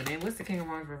 divine feminine. What's the King of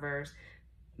Wands reverse?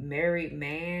 Married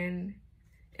man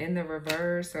in the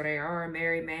reverse. So they are a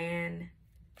married man.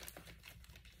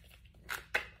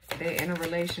 They in a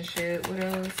relationship. What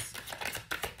else?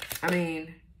 I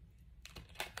mean,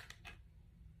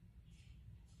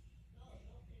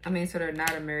 so they're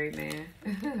not a married man.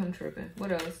 I'm tripping.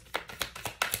 What else?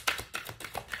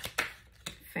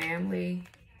 Family.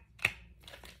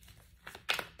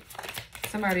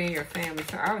 Somebody in your family.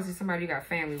 So obviously somebody you got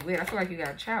family with. I feel like you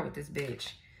got a child with this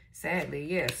bitch.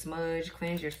 Sadly, yeah. Smudge,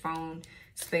 cleanse your phone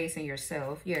space and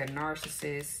yourself. Yeah,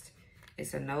 narcissist.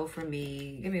 It's a no for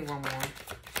me. Give me one more.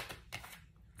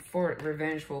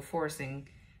 Revengeful, forcing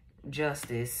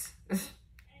justice.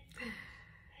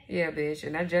 Yeah, bitch.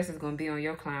 And that justice is going to be on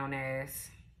your clown ass.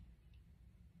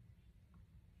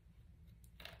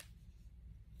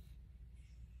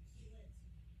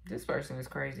 This person is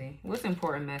crazy. What's the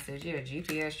important message? Yeah,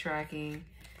 GPS tracking.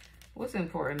 What's the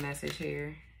important message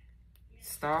here?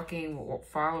 Stalking,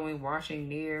 following, watching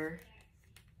near.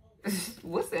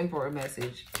 What's the important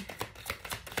message?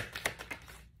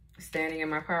 Standing in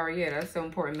my power. Yeah, that's an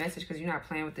important message because you're not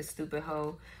playing with this stupid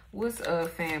hoe. What's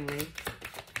family?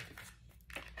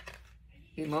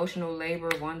 Emotional labor,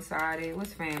 one-sided.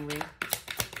 What's family?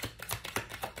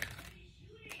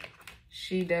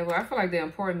 She devil. I feel like the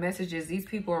important message is these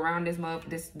people around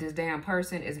this damn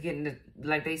person is getting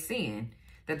like they seeing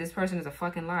that this person is a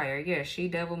fucking liar. Yeah, she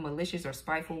devil, malicious or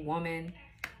spiteful woman.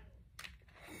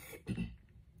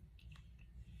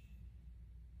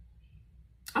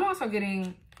 I'm also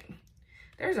getting,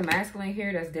 there's a masculine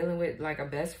here that's dealing with like a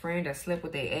best friend that slept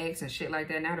with their ex and shit like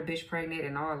that. Now the bitch pregnant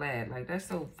and all that. Like, that's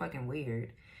so fucking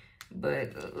weird.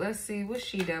 But let's see, what's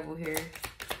she devil here?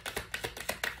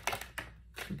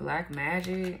 Black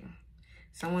magic.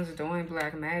 Someone's doing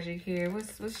black magic here.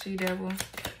 What's she devil?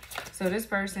 So this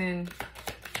person,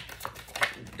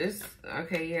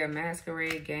 okay, yeah,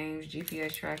 masquerade, games,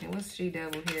 GPS tracking. What's she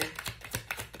devil here?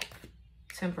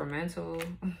 Temperamental.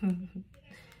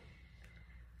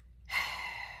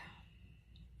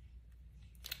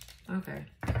 Okay.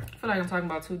 I feel like I'm talking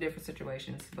about two different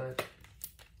situations, but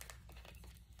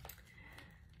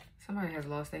somebody has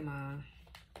lost their mind.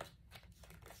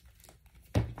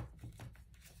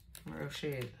 Real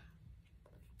shit.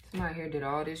 Somebody here did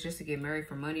all this just to get married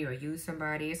for money or use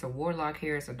somebody. It's a warlock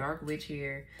here. It's a dark witch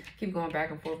here. Keep going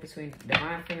back and forth between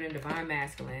divine feminine, divine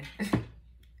masculine.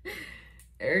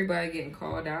 Everybody getting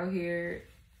called out here.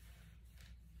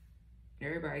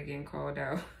 Everybody getting called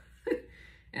out.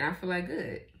 And I feel like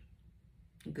good.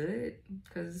 Good,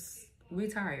 because we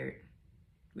tired.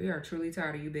 We are truly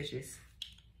tired of you bitches.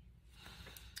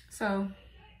 So,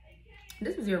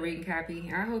 this was your reading,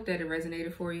 Cappy. I hope that it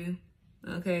resonated for you.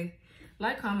 Okay.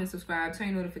 Like, comment, subscribe, turn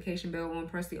your notification bell on,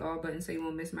 press the all button so you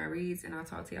won't miss my reads, and I'll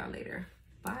talk to y'all later.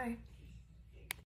 Bye.